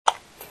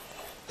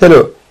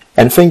Hello,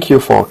 and thank you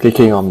for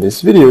clicking on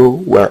this video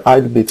where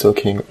I'll be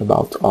talking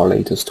about our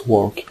latest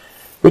work,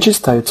 which is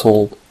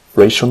titled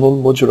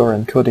Rational Modular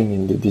Encoding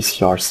in the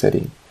DCR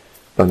setting,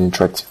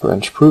 Non-Interactive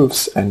Range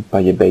Proofs and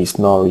Paillier-Based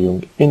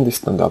scenario in the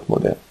standard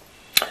model.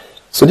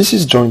 So this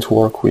is joint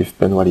work with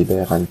Benoit,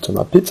 Libert and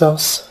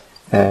Thomas,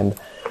 and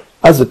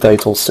as the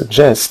title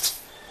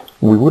suggests,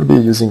 we will be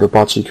using a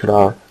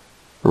particular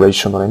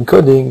rational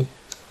encoding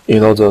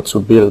in order to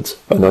build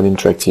a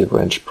non-interactive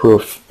range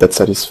proof that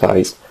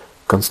satisfies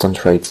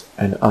constant rate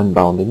and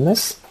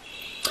unboundedness.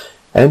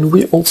 And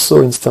we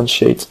also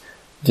instantiate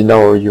the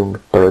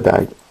Naur-Young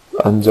paradigm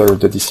under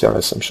the DCR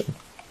assumption.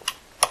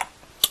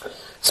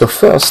 So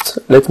first,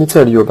 let me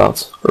tell you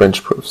about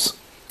range proofs.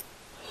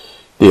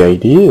 The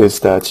idea is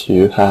that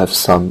you have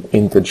some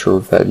integer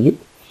value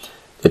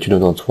that you do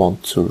not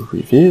want to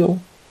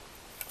reveal,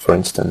 for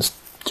instance,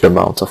 the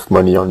amount of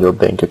money on your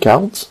bank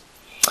account,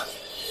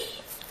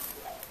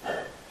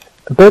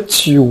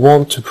 but you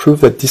want to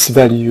prove that this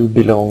value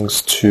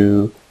belongs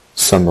to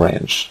some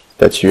range,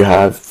 that you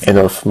have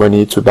enough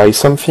money to buy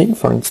something,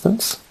 for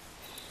instance.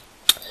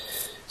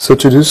 So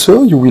to do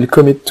so, you will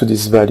commit to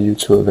this value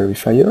to a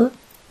verifier,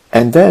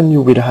 and then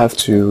you will have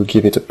to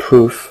give it a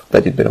proof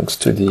that it belongs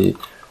to the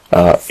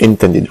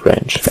intended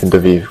range, and the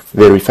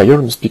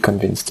verifier must be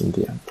convinced in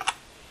the end.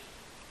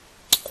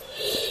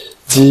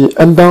 The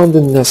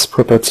unboundedness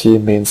property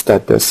means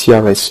that the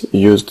CRS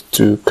used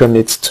to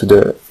commit to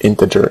the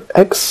integer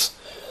x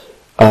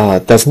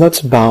does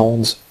not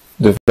bound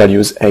the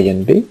values a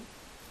and b,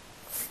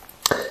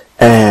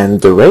 and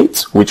the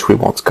rate, which we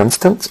want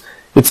constant,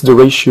 it's the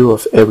ratio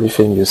of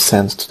everything you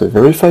send to the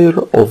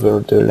verifier over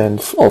the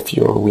length of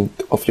your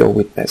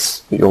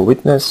witness. Your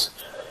witness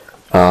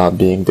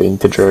being the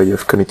integer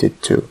you've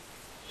committed to.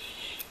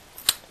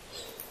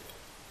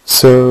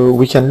 So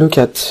we can look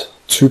at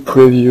two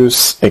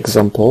previous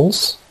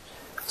examples.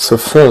 So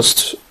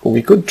first,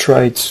 we could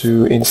try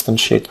to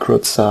instantiate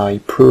quasi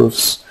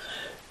proofs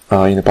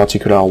in a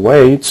particular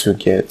way to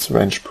get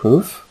range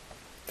proof.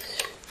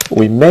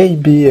 We may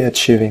be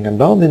achieving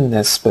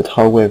unboundedness, but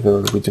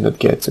however, we do not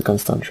get a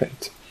constant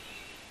rate.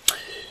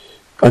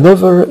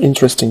 Another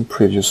interesting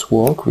previous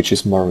work, which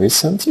is more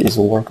recent, is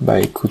a work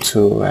by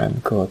Couteau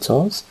and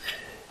co-authors.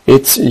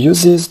 It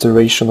uses the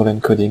rational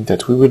encoding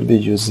that we will be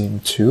using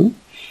too,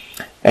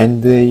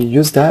 and they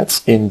use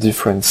that in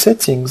different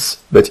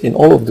settings, but in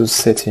all of those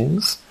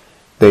settings,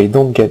 they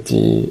don't get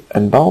the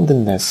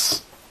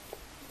unboundedness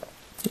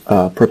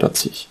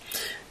property.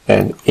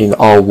 And in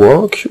our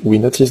work, we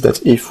notice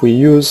that if we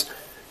use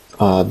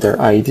their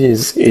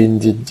IDs in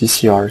the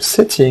DCR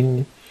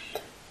setting,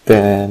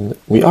 then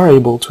we are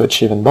able to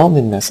achieve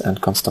unboundedness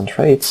and constant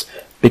rates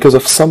because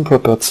of some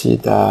property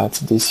that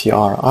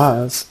DCR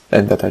has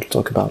and that I'll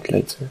talk about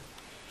later.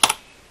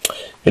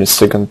 In a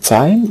second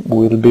time,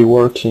 we'll be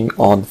working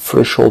on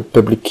threshold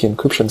public key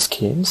encryption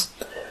schemes,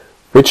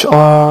 which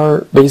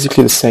are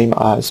basically the same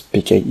as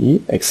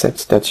PKE,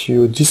 except that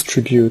you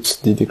distribute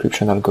the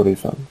decryption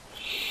algorithm.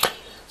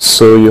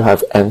 So you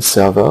have n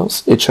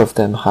servers, each of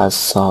them has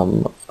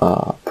some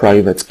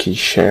private key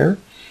share,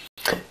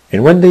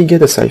 and when they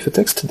get a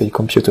ciphertext, they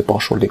compute a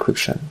partial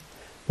decryption.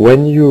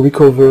 When you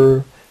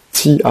recover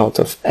T out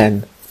of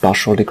n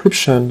partial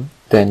decryption,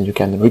 then you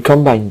can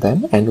recombine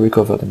them and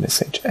recover the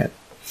message n.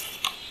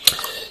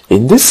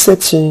 In this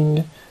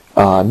setting,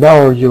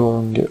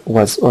 Naur-Young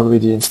was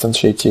already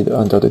instantiated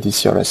under the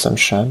DCR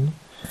assumption,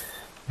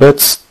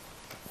 but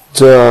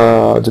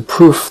the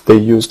proof they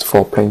used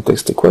for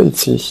plaintext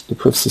equality, the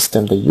proof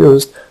system they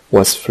used,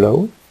 was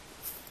flawed,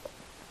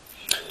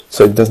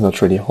 so it does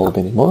not really hold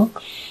anymore.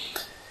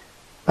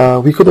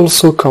 We could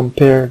also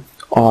compare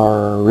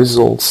our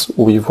results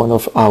with one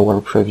of our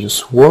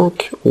previous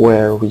work,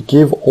 where we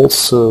give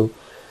also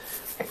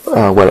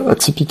a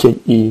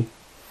TPKE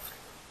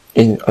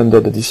under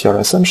the DCR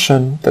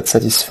assumption that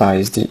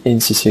satisfies the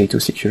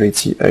INCCA2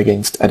 security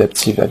against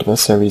adaptive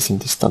adversaries in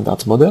the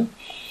standard model,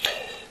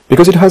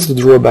 because it has the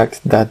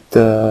drawback that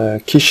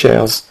the key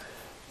shares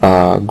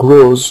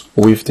grows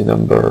with the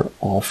number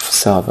of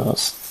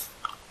servers.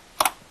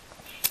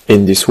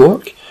 In this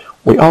work,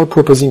 we are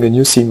proposing a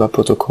new Sigma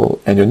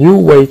protocol and a new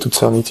way to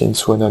turn it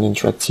into a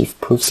non-interactive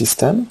proof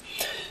system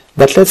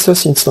that lets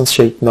us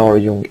instantiate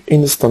Naur-Young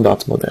in the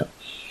standard model.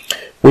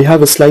 We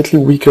have a slightly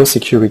weaker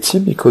security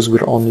because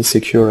we're only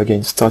secure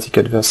against static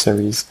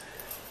adversaries,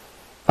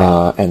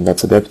 and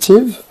that's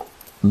adaptive,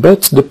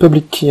 but the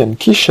public key and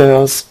key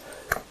shares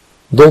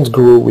don't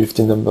grow with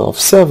the number of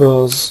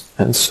servers,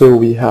 and so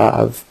we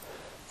have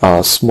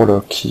a smaller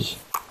key.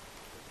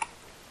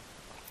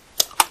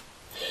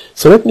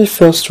 So let me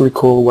first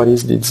recall what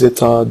is the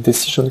zeta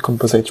decision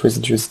composite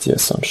residuosity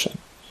assumption.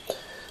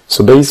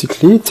 So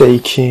basically,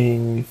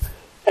 taking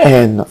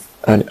n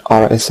an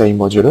RSA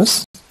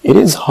modulus, it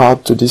is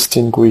hard to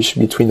distinguish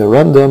between a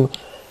random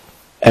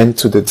n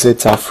to the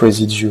zeta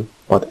residue,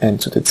 or n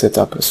to the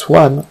zeta plus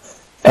 1,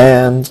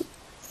 and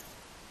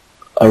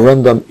a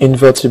random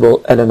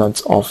invertible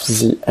element of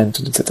z n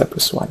to the zeta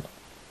plus 1.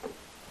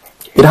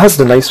 It has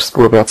the nice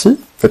property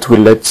that will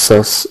let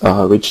us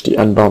reach the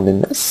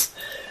unboundedness,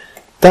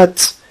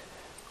 that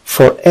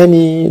for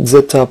any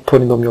zeta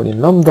polynomial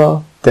in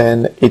lambda,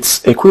 then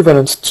it's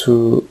equivalent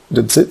to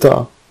the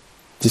zeta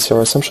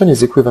DCR assumption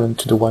is equivalent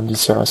to the one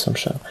DCR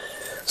assumption.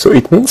 So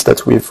it means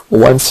that with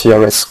one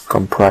CRS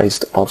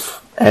comprised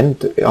of n,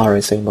 the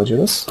RSA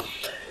modulus,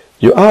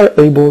 you are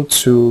able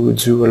to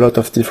do a lot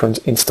of different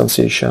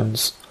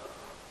instantiations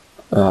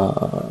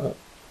of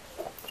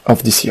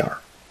DCR.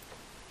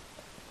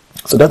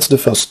 So that's the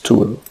first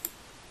tool.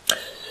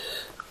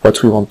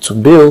 What we want to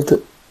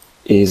build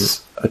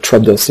is a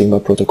trapdoor sigma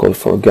protocol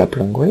for gap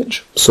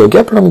language. So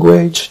gap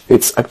language,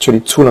 it's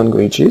actually two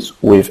languages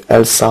with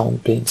L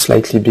sound being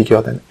slightly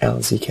bigger than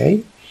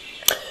LZK.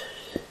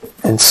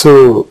 And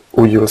so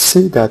you'll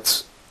see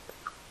that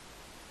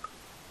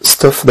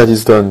stuff that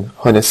is done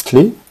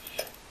honestly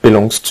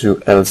belongs to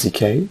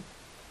LZK,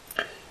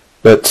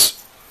 but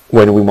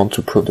when we want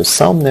to prove the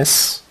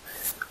soundness,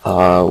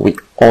 we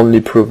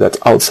only prove that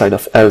outside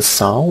of L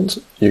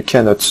sound you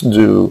cannot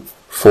do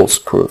false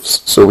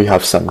proofs. So we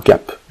have some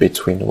gap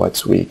between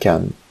what we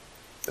can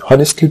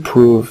honestly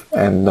prove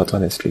and not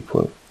honestly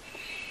prove.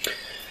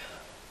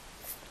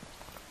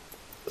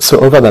 So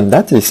other than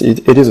that,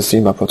 it is a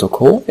sigma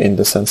protocol in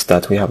the sense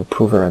that we have a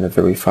prover and a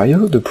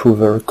verifier. The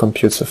prover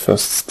computes a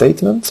first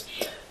statement,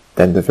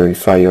 then the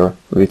verifier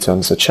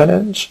returns a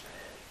challenge,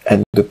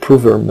 and the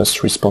prover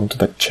must respond to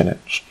that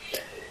challenge.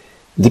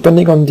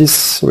 Depending on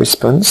this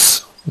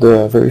response,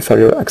 the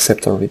verifier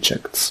accepts or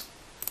rejects.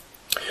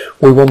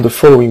 We want the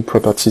following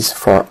properties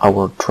for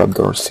our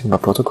trapdoor sigma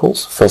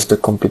protocols. First, the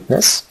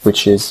completeness,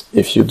 which is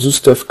if you do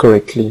stuff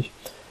correctly,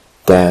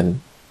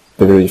 then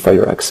the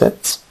verifier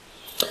accepts.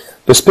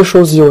 The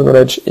special zero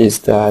knowledge is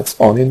that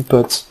on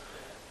input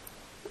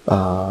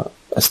a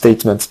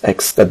statement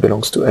X that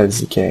belongs to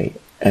LZK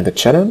and a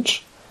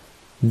challenge,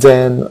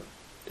 then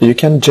you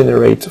can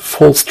generate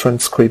false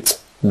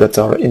transcripts that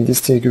are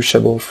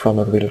indistinguishable from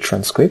a real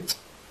transcript.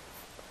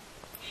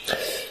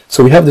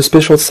 So we have the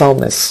special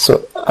soundness.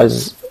 So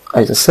as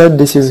I said,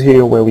 this is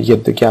here where we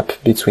get the gap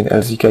between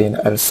LZK and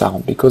L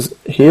sound, because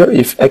here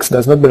if X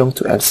does not belong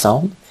to L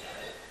sound,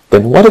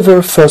 then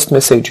whatever first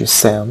message you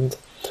send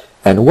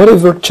and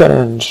whatever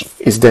challenge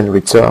is then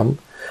returned,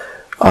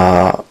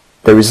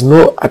 there is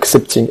no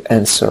accepting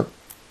answer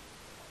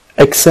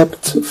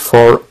except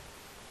for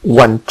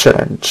one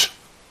challenge.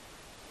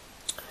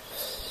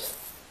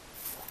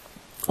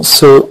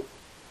 So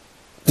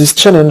this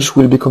challenge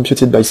will be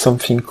computed by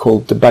something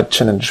called the bad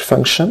challenge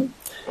function.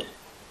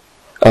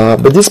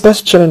 But this bad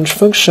challenge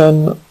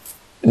function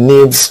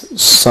needs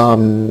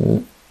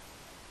some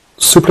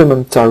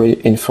supplementary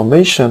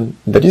information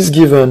that is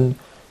given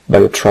by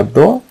a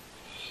trapdoor.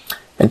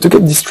 And to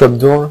get this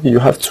trapdoor, you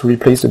have to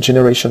replace the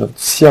generation of the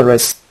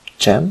CRS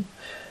gen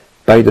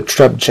by the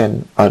trap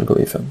gen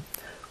algorithm.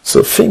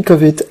 So think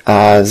of it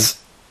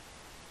as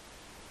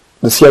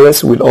the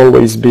CRS will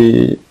always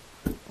be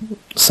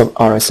some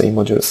RSA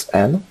modulus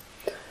n,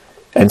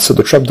 and so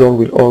the trapdoor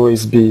will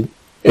always be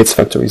its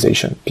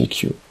factorization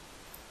PQ.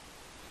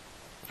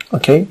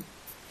 Okay?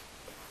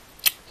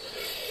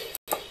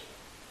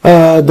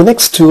 The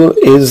next tool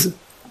is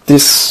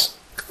this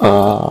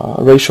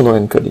rational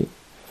encoding.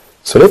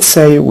 So let's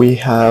say we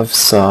have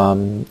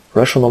some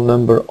rational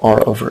number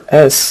R over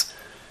S,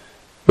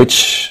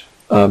 which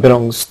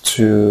belongs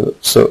to,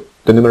 so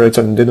the numerator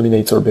and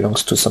denominator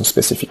belongs to some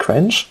specific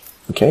range.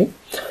 Okay?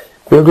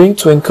 We're going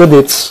to encode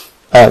it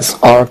as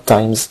R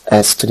times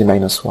S to the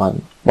minus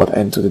 1 mod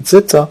n to the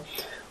zeta,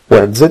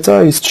 where zeta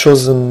is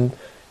chosen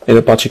in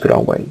a particular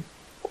way.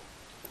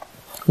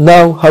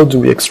 Now, how do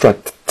we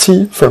extract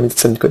T from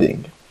its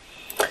encoding?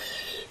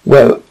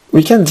 Well,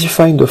 we can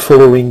define the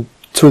following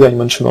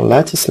two-dimensional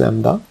lattice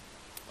lambda,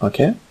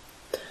 okay,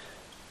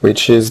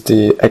 which is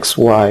the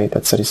xy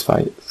that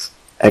satisfies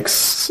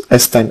x,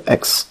 s times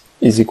x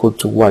is equal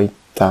to y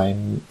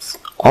times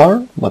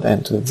r mod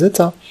n to the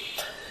zeta,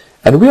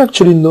 and we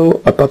actually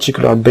know a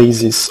particular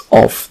basis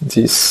of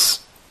this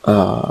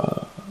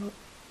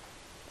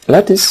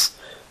lattice,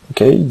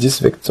 okay, this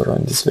vector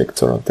and this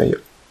vector, they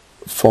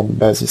form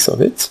basis of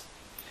it.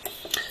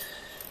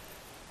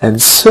 And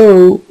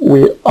so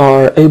we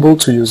are able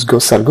to use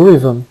Gauss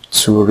algorithm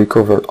to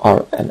recover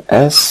R and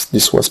S.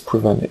 This was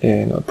proven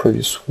in a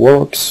previous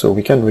work, so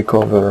we can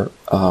recover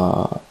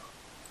R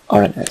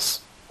and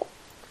S.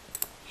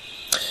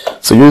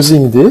 So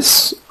using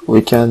this,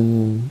 we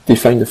can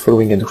define the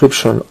following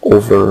encryption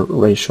over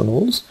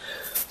rationals.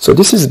 So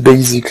this is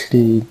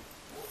basically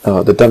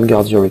the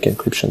Damgard-Yorick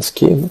encryption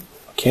scheme,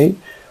 okay,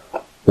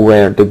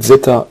 where the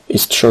zeta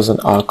is chosen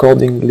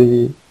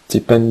accordingly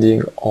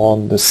depending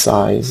on the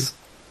size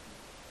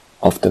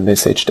of the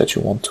message that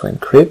you want to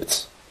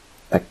encrypt.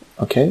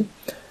 Okay,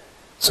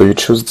 so you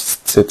choose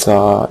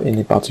zeta in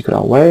a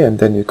particular way, and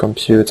then you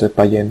compute a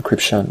Paillier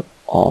encryption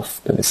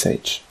of the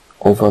message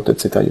over the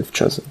zeta you've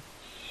chosen.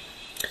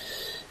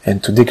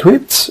 And to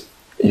decrypt,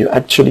 you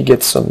actually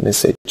get some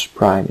message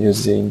prime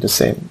using the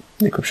same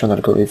decryption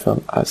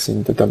algorithm as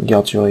in the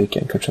Damgard-Yorick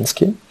encryption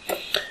scheme.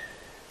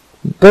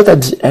 But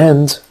at the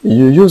end,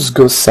 you use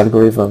Gauss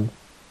algorithm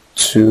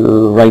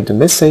to write the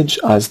message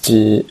as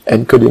the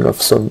encoding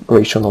of some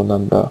rational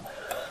number.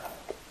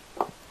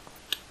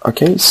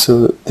 Okay,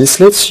 so this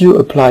lets you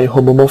apply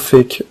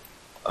homomorphic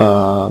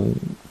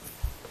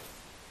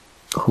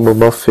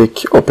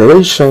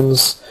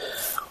operations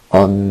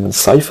on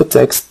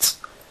ciphertext,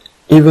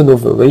 even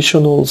over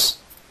rationals,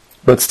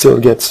 but still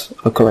get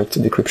a correct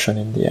decryption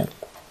in the end.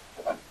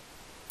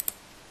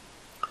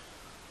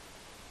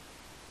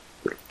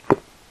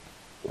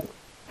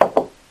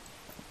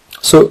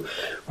 So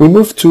we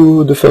move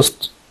to the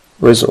first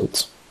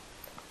result.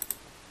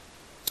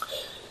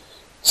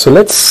 So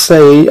let's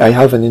say I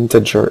have an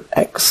integer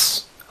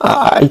x.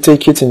 I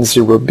take it in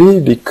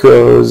 0b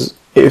because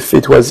if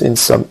it was in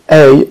some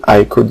a,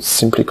 I could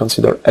simply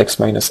consider x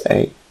minus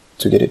a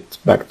to get it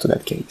back to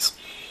that case.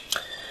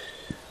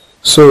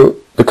 So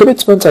the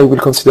commitment I will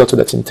consider to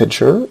that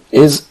integer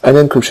is an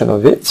encryption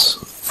of it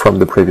from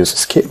the previous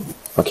scheme.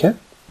 Okay?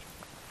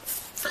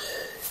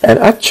 And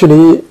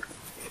actually,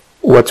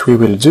 what we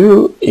will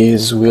do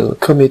is we'll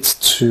commit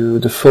to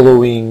the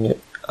following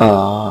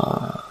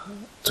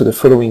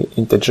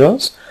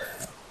integers,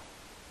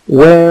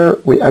 where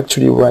we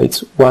actually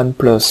write 1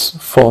 plus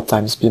 4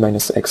 times b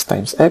minus x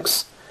times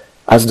x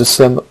as the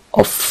sum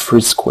of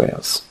 3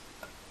 squares.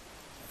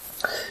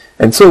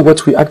 And so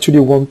what we actually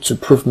want to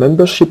prove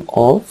membership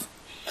of,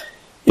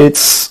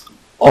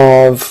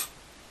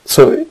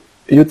 so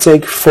you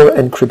take 4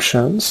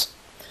 encryptions,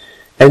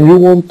 and you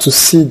want to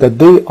see that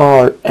they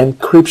are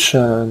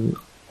encryption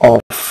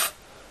of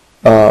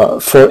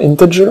 4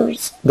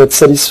 integers that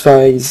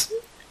satisfies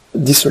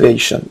this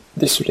relation.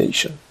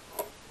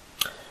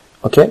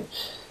 Okay?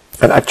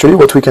 And actually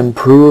what we can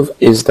prove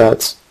is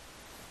that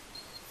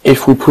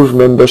if we prove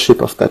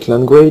membership of that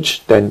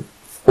language, then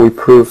we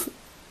give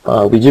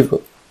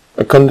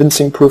a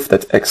convincing proof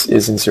that x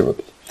is in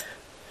 0b.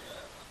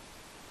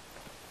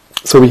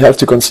 So we have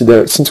to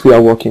consider, since we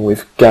are working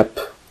with gap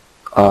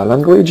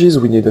languages,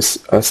 we need a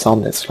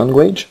soundless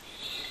language.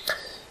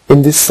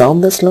 In this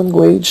soundless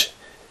language,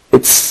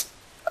 it's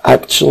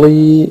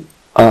actually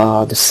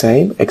the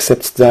same,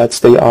 except that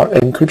they are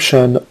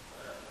encryption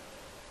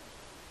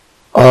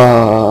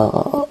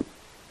of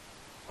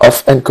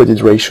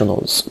encoded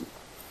rationals.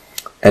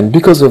 And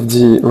because of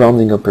the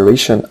rounding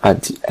operation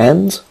at the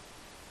end,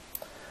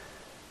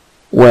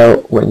 well,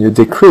 when you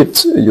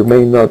decrypt, you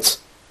may not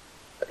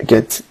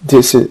get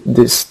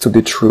this to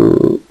be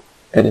true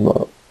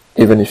anymore,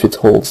 even if it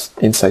holds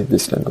inside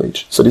this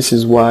language. So this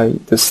is why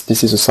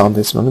this is a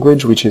soundless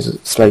language, which is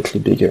slightly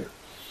bigger,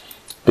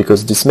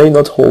 because this may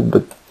not hold,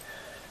 but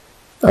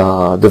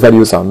the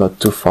values are not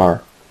too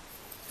far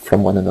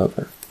from one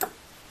another.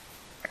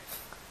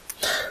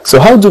 So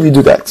how do we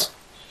do that?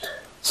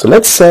 So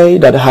let's say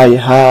that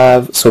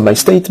so my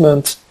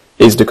statement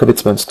is the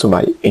commitment to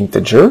my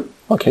integer.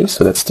 Okay,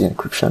 so that's the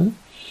encryption.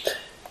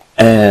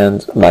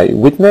 And my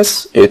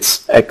witness,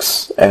 it's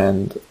x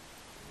and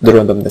the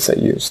randomness I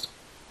used.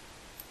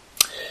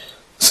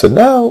 So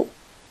now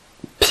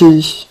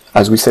P,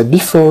 as we said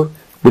before,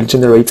 will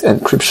generate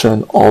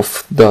encryption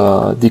of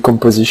the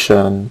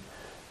decomposition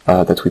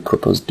that we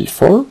proposed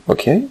before.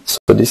 Okay, so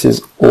this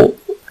is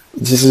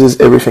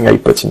everything I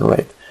put in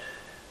red.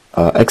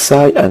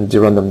 Xi and the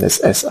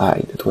randomness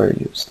Si that were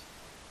used.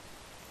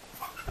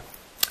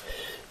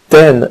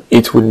 Then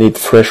it will need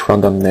fresh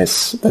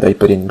randomness that I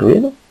put in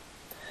green,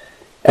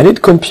 and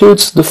it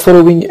computes the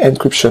following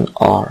encryption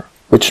R,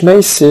 which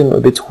may seem a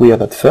bit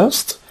weird at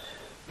first,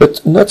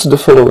 but not the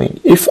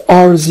following. If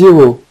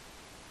R0,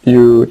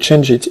 you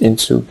change it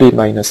into B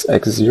minus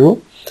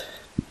X0,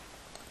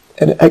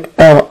 and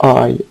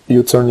Ri,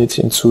 you turn it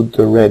into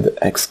the red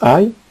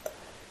Xi,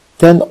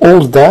 then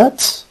all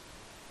that,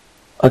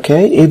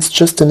 okay, it's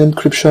just an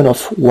encryption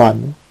of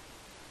 1.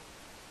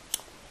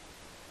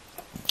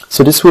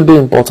 So this will be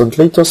important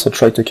later, so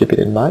try to keep it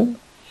in mind.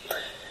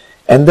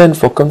 And then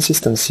for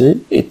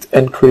consistency, it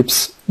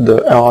encrypts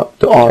the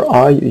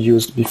Ri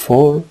used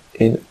before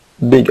in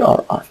big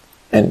Ri.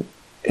 And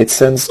it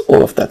sends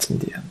all of that in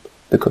the end.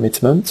 The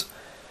commitment,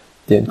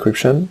 the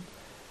encryption,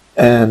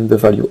 and the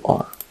value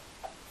R.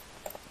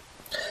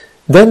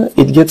 Then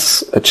it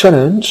gets a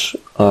challenge,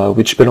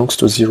 which belongs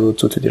to 0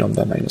 to the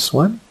lambda minus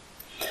 1.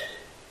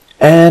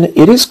 And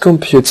it is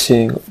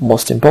computing,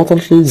 most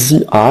importantly,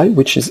 Zi,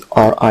 which is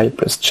Ri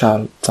plus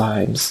chal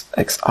times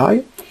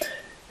Xi,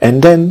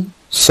 and then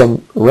some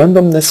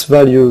randomness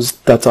values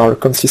that are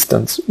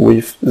consistent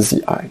with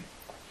Zi.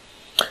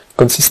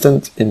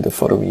 Consistent in the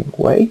following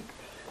way.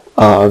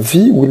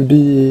 V will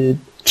be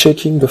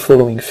checking the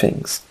following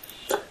things.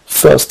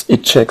 First,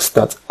 it checks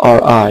that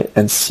Ri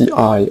and Ci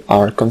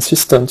are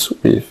consistent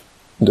with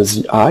the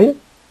Zi,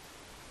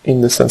 in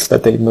the sense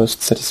that they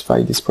must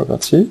satisfy this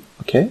property.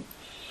 Okay.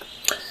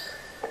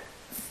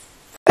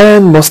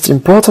 And most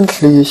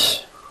importantly,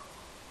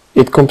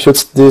 it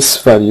computes this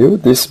value,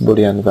 this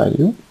Boolean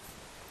value,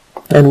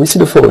 and we see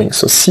the following.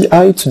 So Ci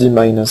to the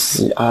minus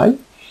Zi,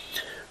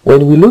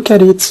 when we look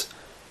at it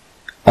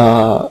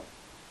and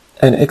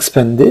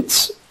expand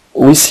it,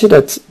 we see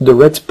that the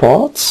red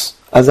parts,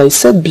 as I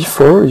said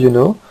before,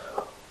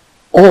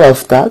 all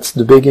of that,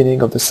 the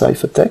beginning of the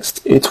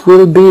ciphertext, it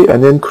will be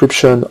an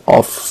encryption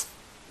of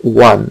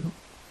 1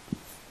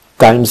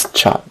 times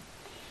chal.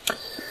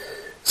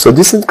 So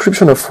this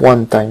encryption of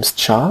 1 times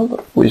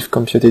chal, we've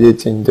computed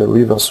it in the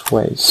reverse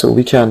way. So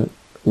we can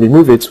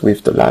remove it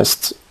with the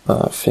last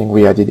thing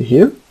we added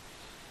here.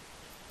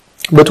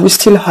 But we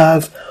still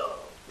have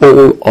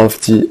all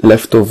of the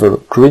leftover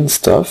green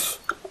stuff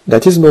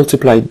that is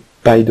multiplied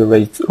by the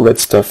red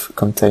stuff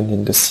contained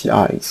in the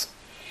CIs.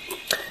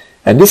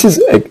 And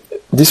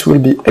this will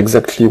be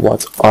exactly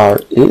what R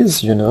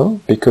is, you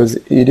know, because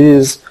it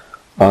is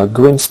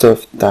green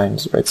stuff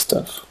times red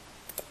stuff.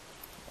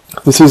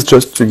 This is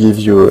just to give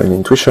you an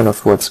intuition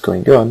of what's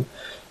going on.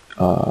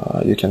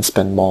 You can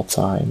spend more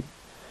time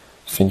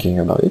thinking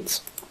about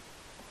it.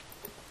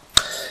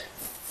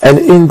 And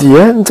in the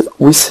end,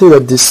 we see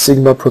that this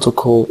Sigma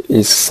protocol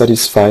is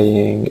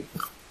satisfying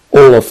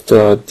all of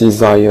the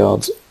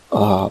desired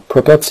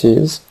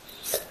properties.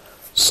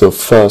 So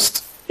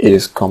first, it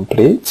is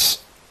complete.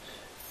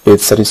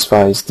 It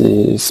satisfies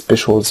the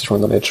special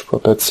zero-knowledge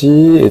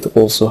property. It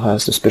also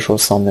has the special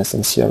soundness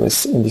and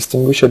CRS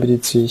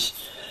indistinguishability.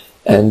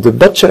 And the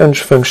bad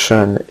challenge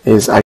function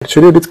is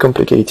actually a bit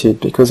complicated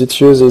because it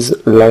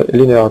uses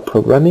linear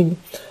programming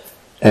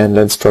and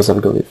Lenstro's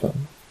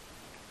algorithm.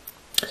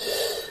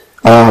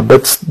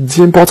 But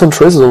the important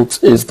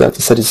result is that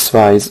it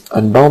satisfies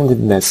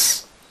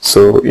unboundedness.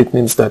 So it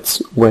means that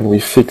when we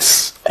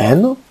fix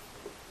n,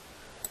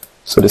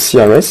 so the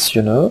CRS,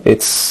 you know,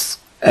 it's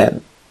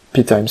n,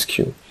 p times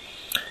q.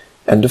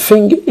 And the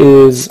thing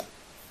is,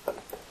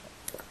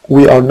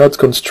 we are not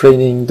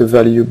constraining the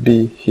value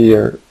b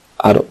here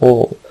at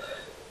all,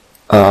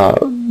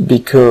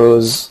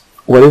 because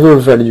whatever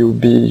value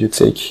b you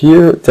take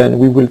here, then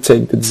we will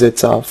take the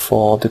zeta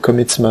for the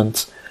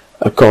commitment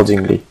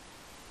accordingly.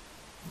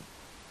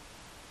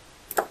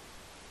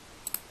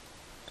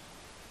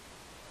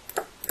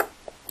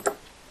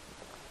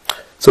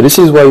 So this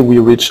is why we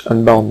reach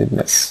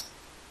unboundedness.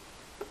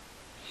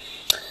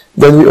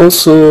 Then we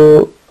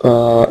also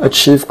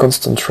achieve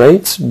constant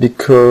rate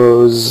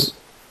because,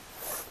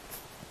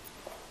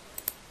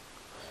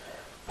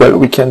 well,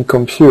 we can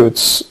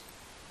compute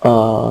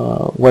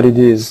what it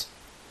is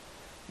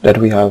that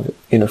we have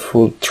in a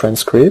full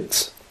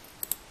transcript.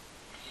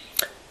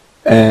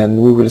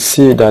 And we will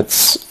see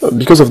that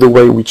because of the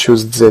way we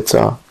choose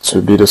zeta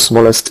to be the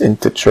smallest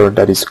integer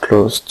that is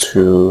close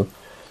to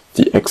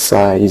the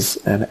xi's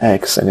and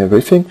x and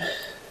everything,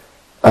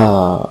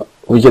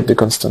 we get the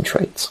constant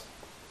rate.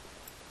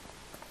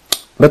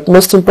 But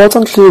most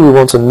importantly, we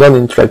want a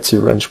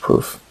non-interactive range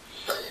proof.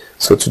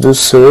 So to do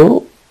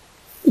so,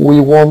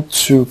 we want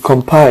to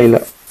compile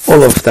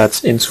all of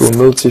that into a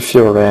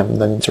multi-theorem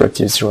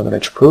non-interactive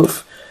zero-knowledge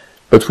proof,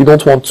 but we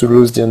don't want to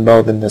lose the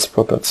unboundedness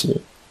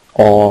property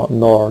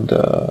nor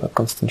the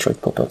constant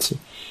rate property.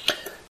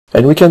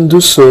 And we can do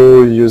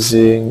so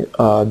using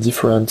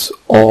different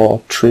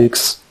OR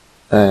tricks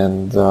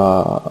and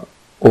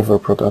other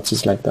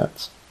properties like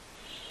that.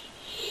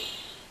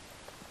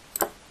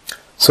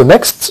 So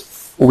next,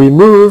 we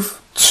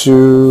move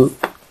to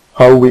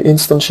how we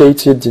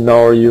instantiated the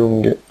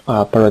Naur-Young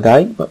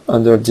paradigm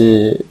under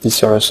the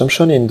DCR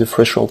assumption in the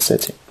threshold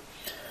setting.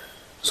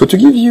 So to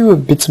give you a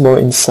bit more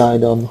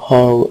insight on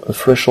how a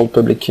threshold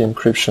public key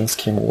encryption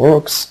scheme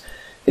works,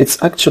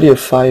 it's actually a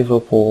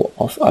 5-tuple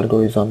of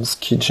algorithms: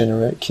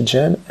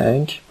 keygen,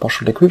 enc,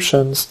 partial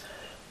decryptions,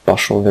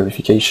 partial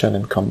verification,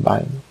 and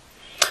combine.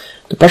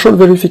 The partial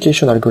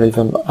verification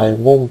algorithm I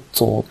won't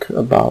talk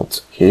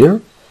about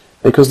here,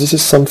 because this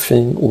is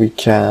something we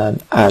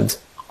can add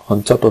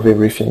on top of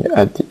everything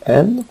at the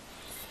end.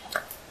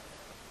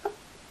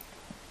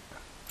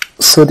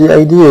 So the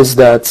idea is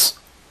that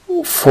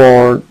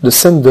for the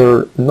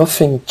sender,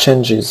 nothing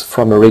changes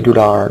from a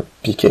regular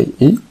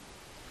PKE,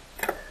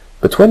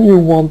 but when you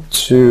want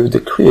to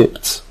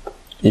decrypt,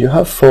 you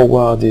have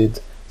forwarded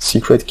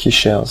secret key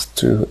shares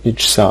to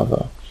each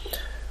server.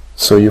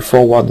 So you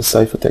forward the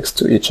ciphertext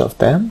to each of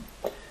them,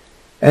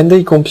 and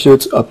they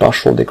compute a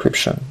partial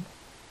decryption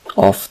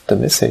of the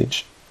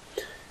message.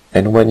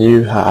 And when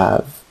you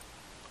have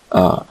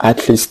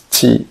at least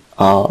t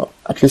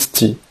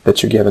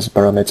that you gave as a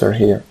parameter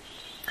here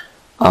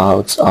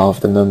out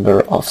of the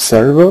number of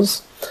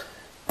servers,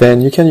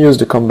 then you can use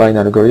the combine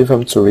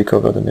algorithm to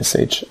recover the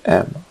message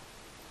m,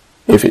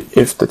 if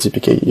the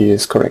TPKE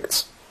is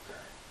correct.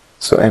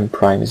 So m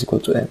prime is equal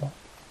to m.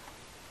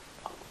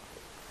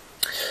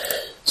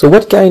 So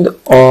what kind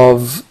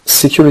of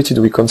security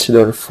do we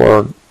consider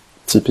for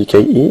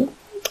TPKE?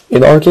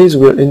 In our case,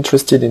 we're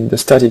interested in the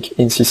static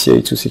in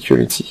CCA2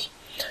 security.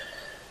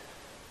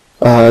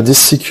 This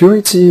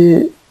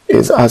security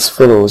is as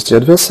follows. The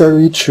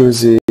adversary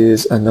chooses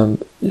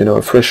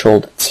a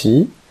threshold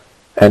T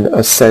and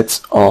a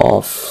set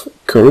of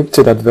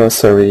corrupted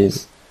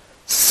adversaries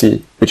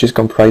C, which is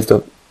comprised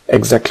of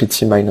exactly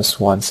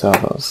T-1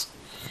 servers.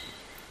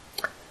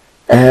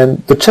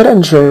 And the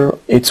challenger,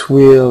 it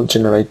will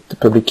generate the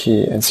public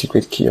key and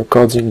secret key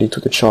accordingly to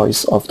the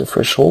choice of the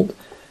threshold,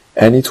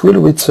 and it will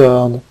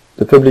return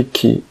the public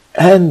key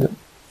and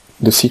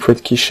the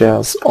secret key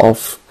shares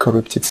of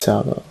corrupted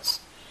servers.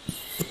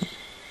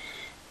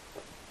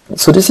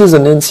 So this is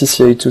an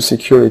NCCA2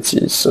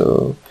 security,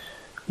 so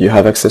you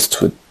have access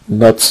to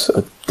not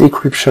a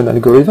decryption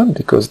algorithm,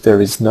 because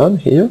there is none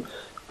here,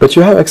 but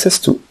you have access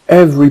to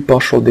every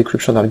partial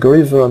decryption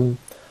algorithm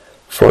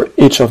for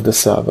each of the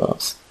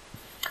servers.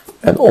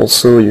 And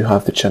also you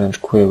have the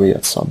challenge query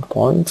at some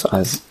point,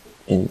 as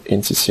in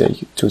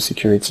NCCA2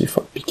 security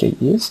for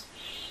PKEs.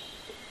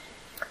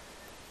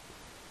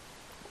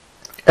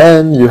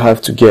 And you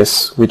have to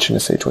guess which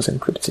message was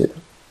encrypted.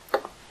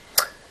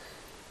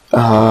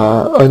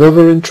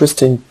 Another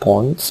interesting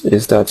point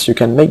is that you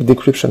can make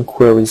decryption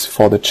queries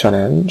for the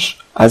challenge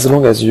as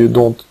long as you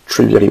don't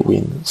trivially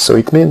win. So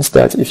it means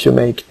that if you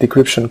make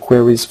decryption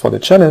queries for the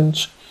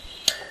challenge,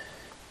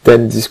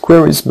 then these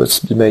queries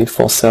must be made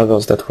for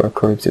servers that were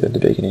corrupted at the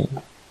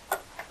beginning.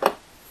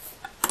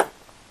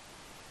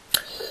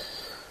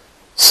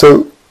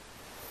 So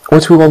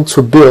what we want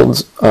to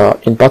build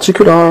in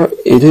particular,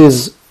 it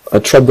is a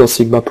trapdoor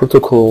sigma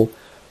protocol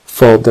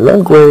for the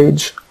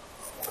language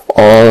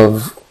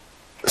of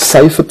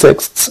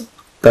ciphertexts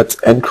that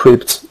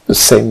encrypt the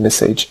same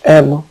message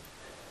M,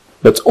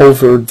 but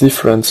over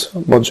different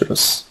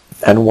modulus,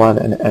 N1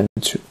 and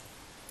N2.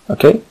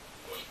 Okay?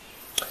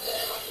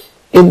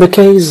 In the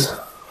case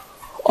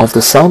of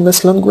the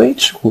soundness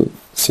language,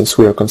 since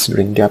we are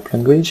considering gap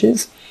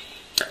languages,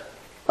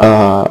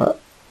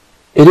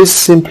 it is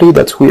simply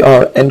that we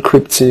are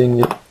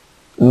encrypting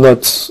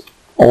not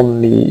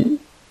only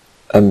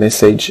a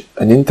message,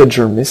 an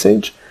integer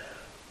message,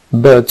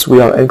 but we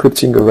are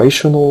encrypting a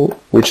rational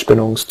which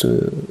belongs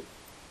to,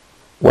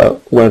 well,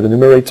 where the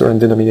numerator and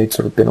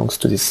denominator belongs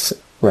to this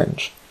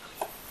range.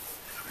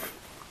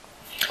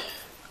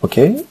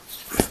 Okay?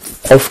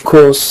 Of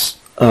course,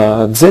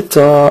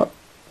 zeta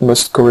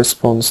must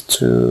correspond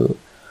to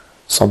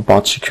some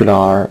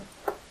particular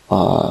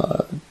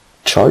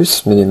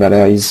choice,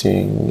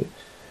 minimalizing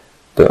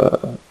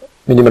the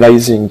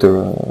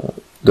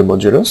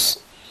modulus,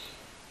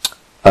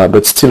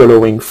 but still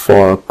allowing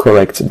for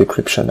correct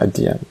decryption at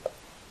the end.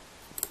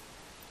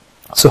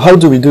 So how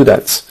do we do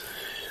that?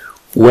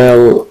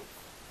 Well,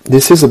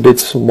 this is a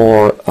bit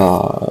more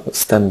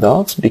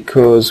standard,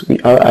 because we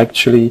are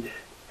actually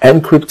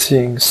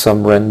encrypting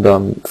some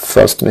random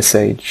first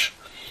message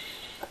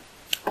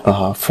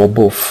for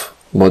both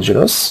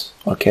modulus.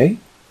 Okay,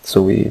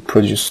 so we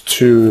produce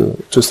two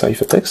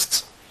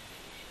ciphertexts,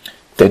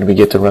 then we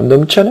get a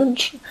random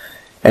challenge,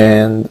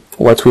 and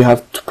what we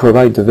have to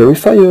provide the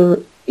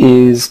verifier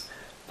is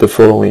the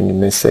following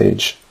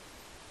message,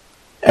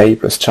 A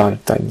plus char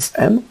times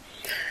M,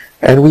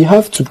 and we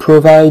have to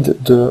provide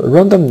the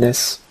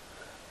randomness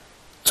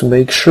to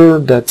make sure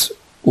that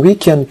we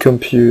can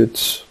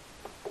compute,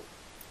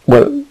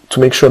 well, to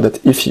make sure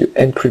that if you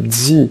encrypt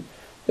Z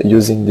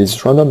using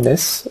this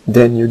randomness,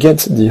 then you get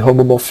the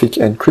homomorphic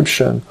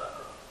encryption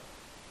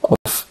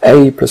of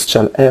A plus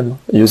char M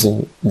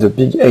using the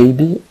big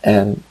AB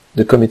and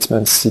the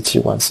commitments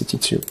CT1,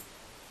 CT2.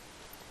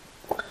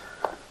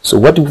 So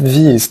what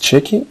V is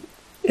checking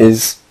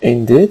is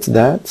indeed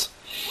that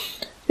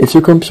if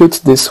you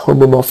compute this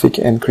homomorphic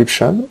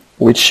encryption,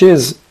 which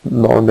is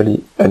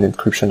normally an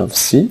encryption of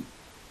C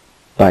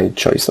by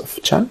choice of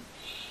char,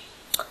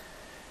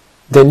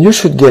 then you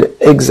should get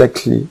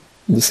exactly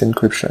this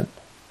encryption,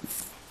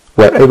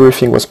 where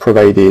everything was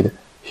provided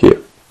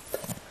here.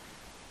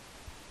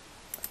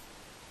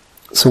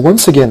 So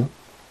once again,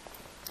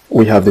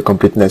 we have the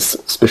completeness,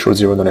 spatial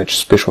zero knowledge,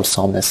 spatial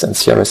soundness, and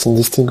CRS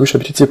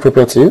indistinguishability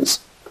properties.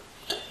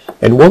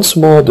 And once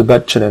more, the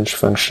bad challenge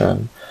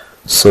function,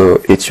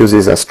 so it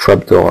uses as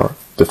trapdoor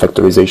the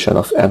factorization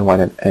of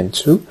N1 and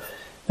N2,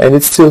 and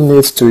it still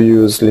needs to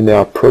use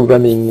linear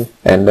programming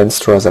and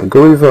Lenstra's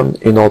algorithm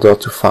in order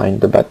to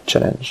find the bad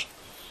challenge.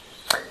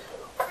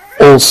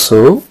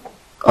 Also,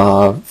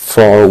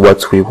 for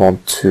what we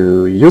want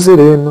to use it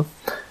in,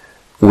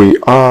 we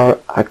are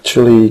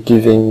actually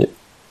giving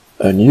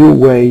a new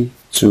way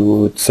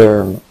to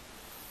turn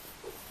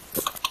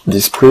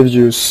this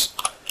previous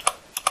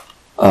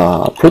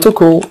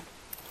protocol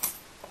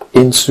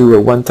into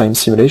a one-time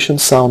simulation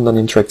sound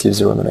non-interactive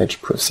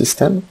zero-knowledge proof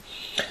system,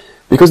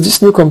 because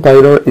this new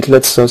compiler, it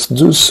lets us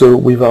do so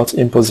without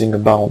imposing a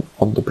bound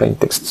on the plain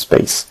text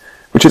space,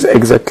 which is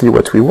exactly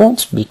what we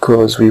want,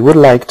 because we would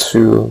like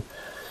to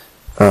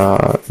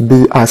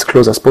be as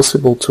close as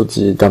possible to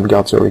the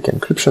Damgard-Zurich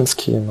encryption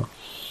scheme.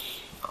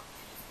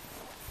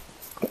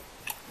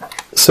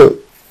 So,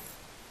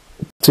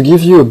 to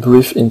give you a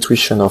brief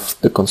intuition of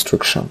the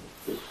construction,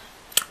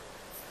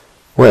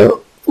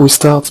 well, we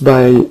start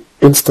by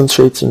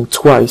instantiating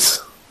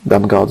twice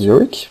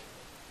Damgard-Zurich,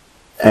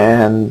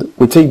 and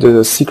we take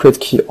the secret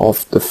key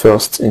of the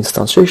first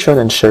instantiation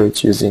and share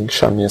it using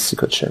Shamir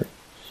secret sharing.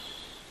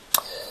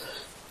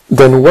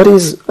 Then what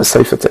is a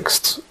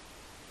ciphertext?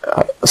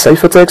 A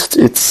ciphertext,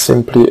 it's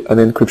simply an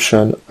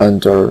encryption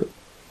under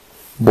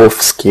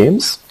both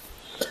schemes,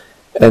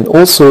 and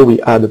also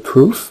we add a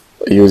proof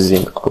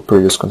using our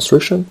previous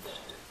construction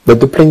that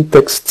the plain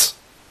texts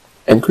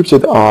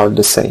encrypted are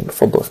the same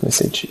for both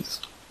messages.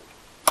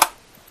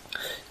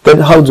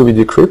 Then how do we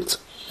decrypt?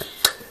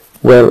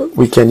 Well,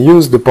 we can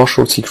use the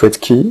partial secret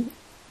key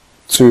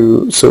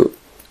so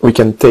we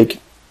can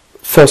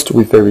first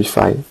we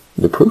verify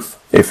the proof.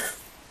 If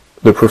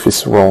the proof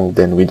is wrong,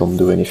 then we don't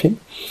do anything.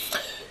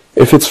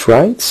 If it's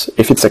right,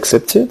 if it's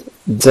accepted,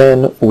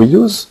 then we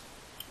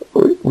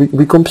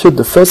compute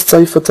the first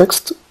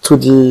ciphertext to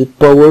the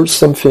power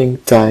something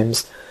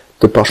times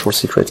the partial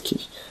secret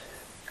key,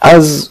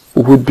 as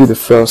would be the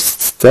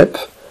first step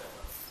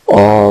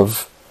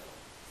of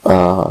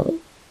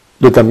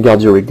the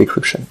Damgard-Uric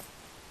decryption.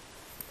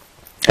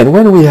 And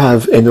when we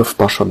have enough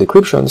partial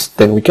decryptions,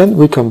 then we can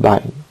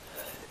recombine.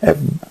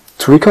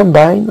 To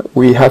recombine,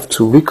 we have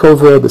to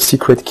recover the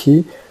secret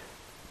key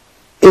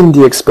in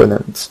the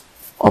exponent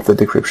of the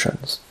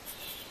decryptions.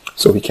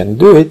 So we can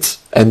do it,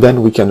 and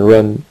then we can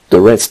run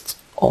the rest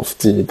of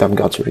the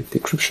Damgard-Uric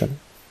decryption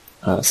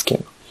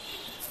scheme.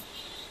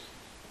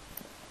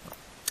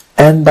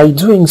 And by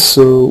doing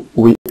so,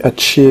 we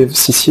achieve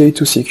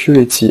CCA2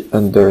 security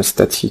under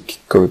static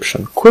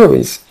corruption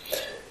queries.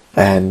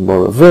 And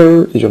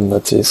moreover, you'll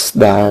notice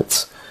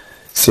that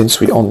since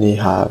we only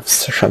have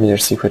familiar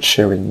secret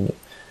sharing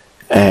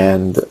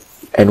and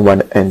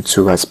N1 and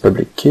N2 as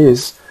public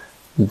keys,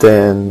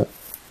 then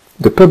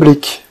the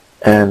public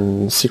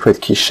and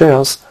secret key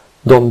shares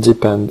don't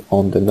depend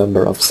on the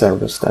number of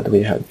servers that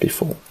we had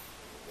before.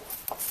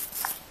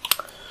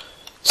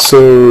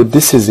 So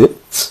this is it.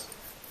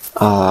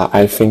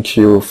 I thank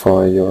you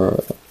for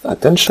your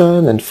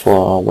attention and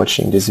for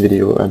watching this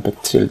video up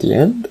until the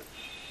end.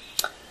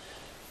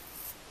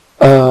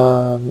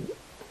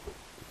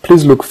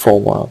 Please look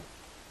forward